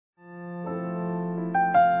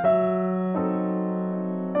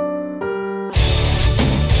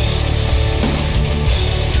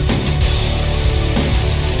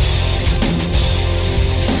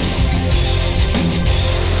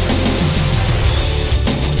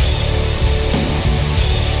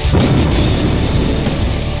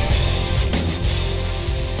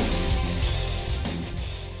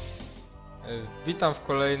Witam w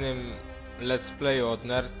kolejnym let's playu od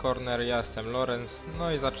Nerdcorner, ja jestem Lorenz,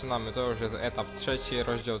 no i zaczynamy, to już jest etap trzeci,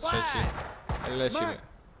 rozdział trzeci, lecimy.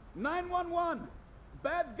 911!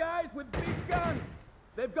 Bad guys with big guns!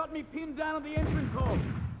 They've got me pinned down at the entrance hall!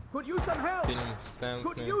 Could use some help! Film Could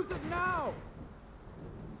wstępny, use it now!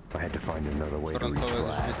 I had to find another way to reach frontowe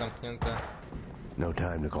drzwi Vlad. zamknięte, No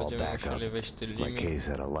time to call będziemy backup. musieli wejść My tylnymi.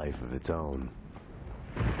 case had a life of its own.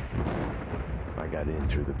 I got in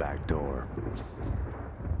through the back door.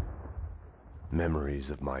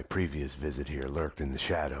 Memories of my previous visit here lurked in the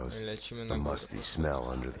shadows. Lecimy na The górę. musty smell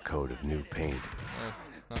under the coat of new paint.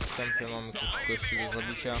 Następnie mamy gości do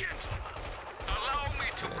zabicia.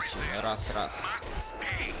 Lecimy, raz.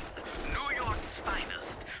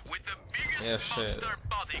 Jeszcze jeden.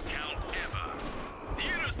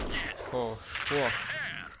 Poszło.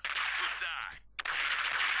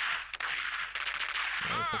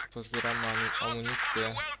 No i pozbieramy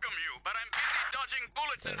amunicję.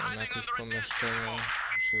 Na jakieś pomieszczenie.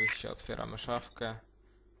 Oczywiście otwieramy szafkę.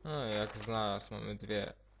 No i jak znalazł, mamy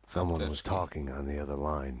dwie Someone was apteczki. talking on the other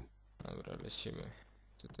line. Dobra, lecimy.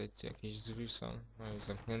 Tutaj jakieś drzwi są, no i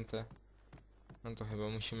zamknięte. No to chyba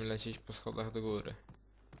musimy lecieć po schodach do góry.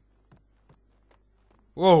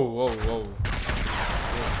 Wow.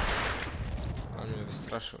 On mnie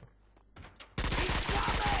wystraszył.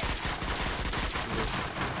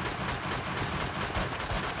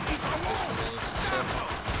 Jeszcze do nich strzela.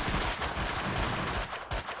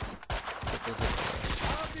 Co to za koleś?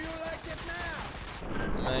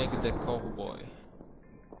 Make the cowboy.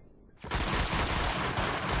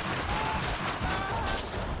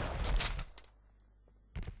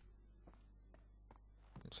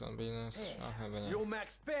 Co on będzie nas... A chyba nie. You're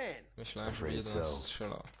Max Payne. Myślałem, że będzie do nas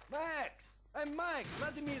strzelał. Max! I'm Mike,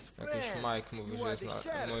 Vladimir's Jakiś friend. Mike mówi, że jest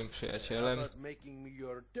moim przyjacielem. About making me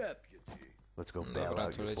your deputy. Let's go bail Dobra,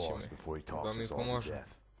 out to your boss lecimy. before he Chyba talks mi us all to pomoże. death.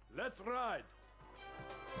 Let's ride.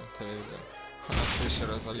 Telewizor. Oczywiście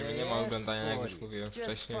rozwalimy, nie ma oglądania, jak już mówiłem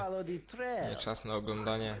wcześniej. Nie czas na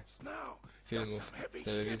oglądanie filmów w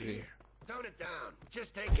telewizji. Tone it down.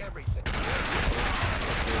 Just take everything.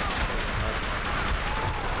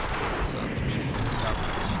 Co tam się mówi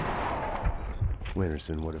zabrać?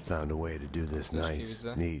 Winterson would have found a way to do this Też nice,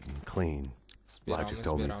 widzę. neat and clean. Logic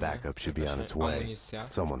told me backup should be on its way. Amunicja.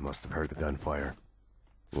 Someone must have heard the gunfire.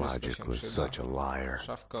 Wszystko Logic się was przyda. such a liar.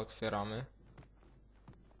 Szafkę otwieramy.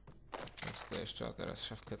 Więc to jeszcze, a teraz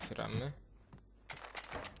szafkę otwieramy.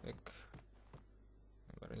 Tak.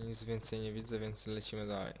 Dobra, nic więcej nie widzę, więc lecimy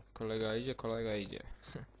dalej. Kolega idzie.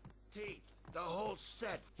 Teeth. The whole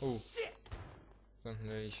set. Shit.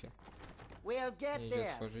 Zamknęli się. We'll get Nie idzie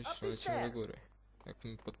there. otworzyć, Up to the lecimy do steps. góry. Jak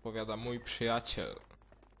mi podpowiada mój przyjaciel.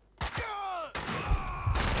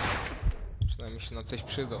 Przynajmniej się na coś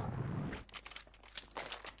przyda.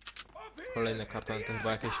 Kolejne kartony to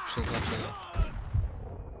chyba jakieś przeznaczenie.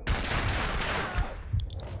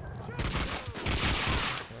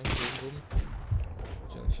 No, bum.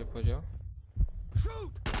 Gdzie on się podział?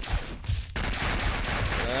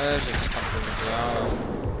 Leżeć tam powiedziałem.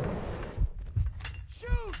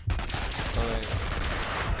 Kolejny.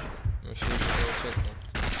 Myślę, że nie ucieknie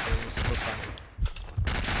swoimi skokami.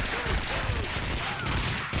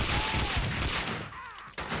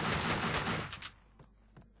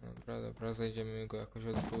 Dobra, zejdziemy go jakoś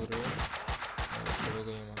od góry. Ale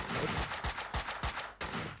tego nie ma.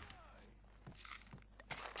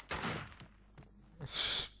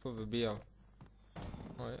 Powybijał.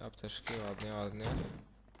 Oj, apteczki, ładnie.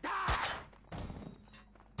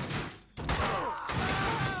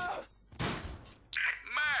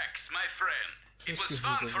 Max, my friend. It was Wszystkich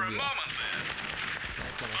fun mi for a powybija. moment there. No,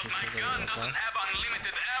 tam jakieś My nowe gun lata. doesn't have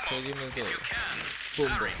unlimited ammo. Schodzimy w If dół. you can, Bum,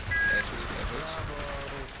 hurry. leżyć.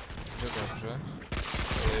 Dobrze.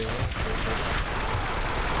 Kolejny.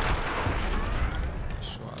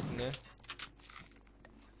 Jeszcze ładnie.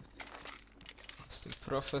 Jestem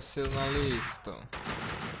profesjonalistą.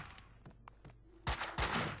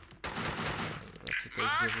 Dobra, tutaj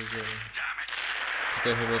gdzie wyjdziemy?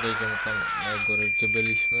 Tutaj chyba wejdziemy tam na górę, gdzie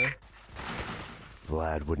byliśmy.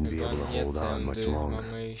 Vlad wouldn't be Chyba able to nie hold on much tędy longer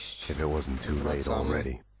mamy iść. if it wasn't too late Wracamy.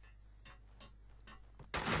 already.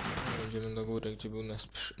 Będziemy do góry, gdzie był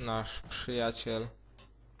nasz przyjaciel.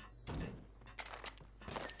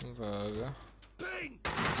 Uwaga.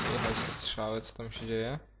 Słychać strzały, co tam się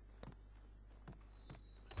dzieje?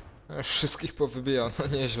 Już wszystkich powybijał, no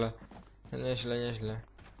nieźle. Nieźle.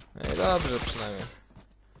 No i dobrze przynajmniej.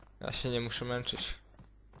 Ja się nie muszę męczyć.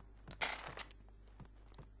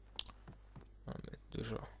 Mamy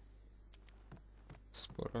dużo.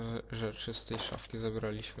 Sporo rzeczy z tej szafki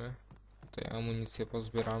zabraliśmy. Tutaj amunicję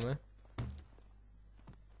pozbieramy.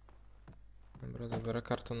 Dobra. Dobra,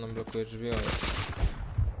 karton nam blokuje drzwi, o jest.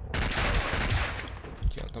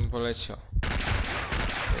 Gdzie on tam poleciał?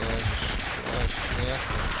 Leżysz. Nie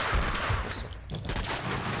jasne.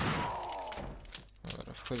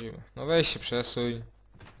 Dobra, wchodzimy. No weź się przesuń.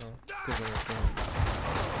 No, kurwa mnie trochę.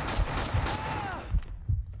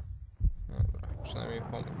 Dobra, przynajmniej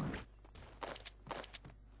pomógł.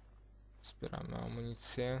 Zbieramy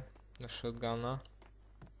amunicję na shotguna.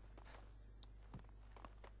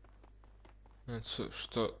 No cóż,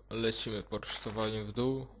 to lecimy po rusztowaniu w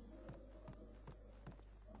dół.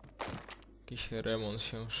 Jakiś remont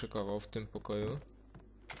się szykował w tym pokoju.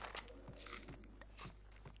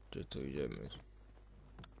 Gdzie tu idziemy?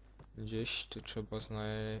 Gdzieś tu trzeba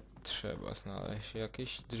znaleźć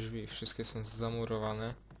jakieś drzwi. Wszystkie są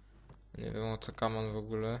zamurowane. Nie wiem o co kaman w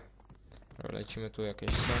ogóle. Dobra, lecimy, tu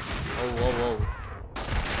jakieś są. Wow.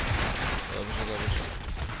 Dobrze.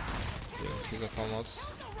 Dzięki za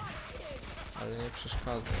pomoc. Ale nie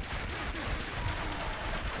przeszkadza.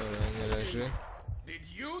 Dobra, nie leży.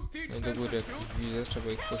 No i do góry jak ich widzę,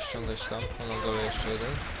 trzeba ich pościągać tam. A na dole jeszcze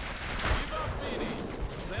jeden.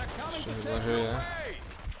 Jeszcze chyba żyje.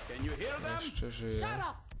 Jeszcze żyje.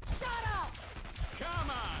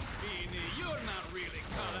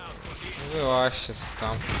 No wyłaźcie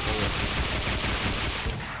stamtąd, to jest.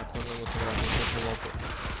 Na pewno mu tym razem nie pomogło.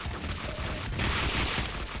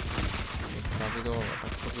 Prawidłowo,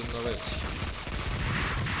 tak powinno być.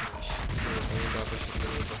 Nie udało się do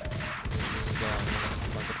niego. Nie działa,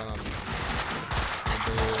 nie ma chyba granaty.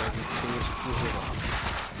 Bo jak ich się już używa.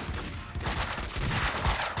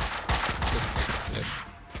 Wiesz.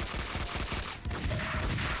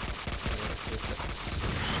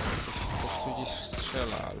 Ktoś tu gdzieś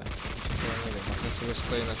strzela, ale ja nie wiem, ja sobie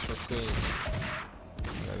stoję na środku i nic.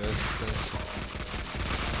 Ale bez sensu.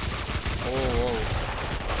 Wow.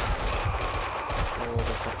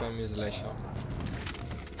 HP mnie zleciał.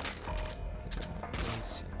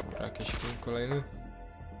 Dobra, jakiś film kolejny?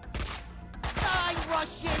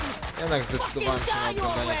 Jednak zdecydowałem się na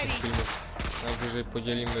oglądanie tych filmów. Najwyżej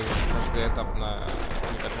podzielimy każdy etap na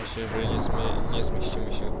kilka części, jeżeli nie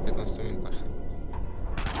zmieścimy się w 15 minutach.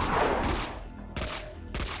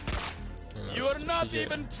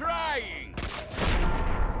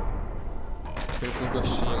 Tylko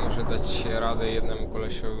gości nie może dać się radę jednemu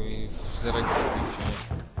kolesiowi z ręką się.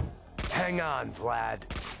 Hang on, Vlad.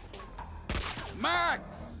 Max!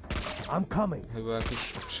 I'm coming. Chyba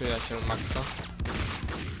jakiś przyjaciel Maxa.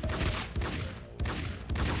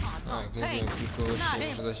 Tak, mówiłem, tylko gości nie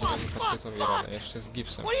może dać jednemu facetowi radę, jeszcze z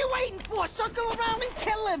gipsem.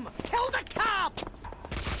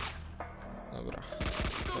 Dobra.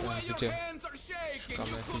 Teraz gdzie?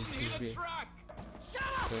 Szukamy jakichś drzwi.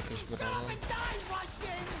 To jakieś bramy.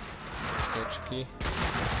 Teczki.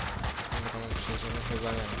 Bramą przejdziemy,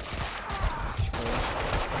 chyba nie wiem. Jakiś koleś.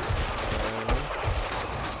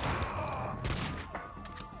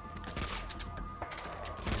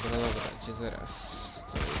 Dobra, gdzie teraz?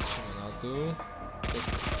 To lecimy na dół.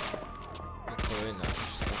 I kolejna jakaś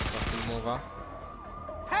stawka filmowa.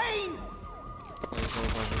 No i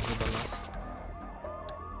zauważył chyba nas.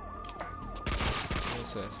 No i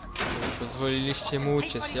co jest? Pozwoliliście mu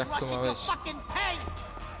uciec, jak to ma być?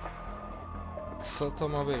 Co to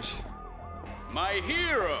ma być? My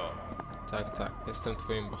hero! Tak, jestem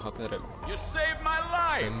twoim bohaterem. You saved my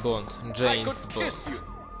life! Jestem Bond, I James could Bond. kiss you.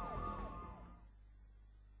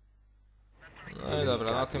 No i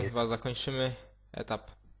dobra, na tym chyba zakończymy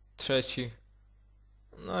etap trzeci.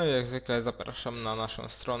 No i jak zwykle zapraszam na naszą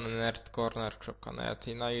stronę nerdcorner.net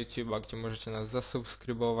i na YouTube'a, gdzie możecie nas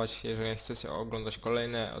zasubskrybować. Jeżeli chcecie oglądać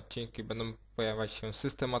kolejne odcinki, będą pojawiać się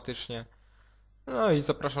systematycznie. No i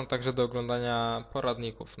zapraszam także do oglądania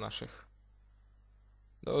poradników naszych.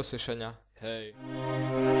 Do usłyszenia. Hej!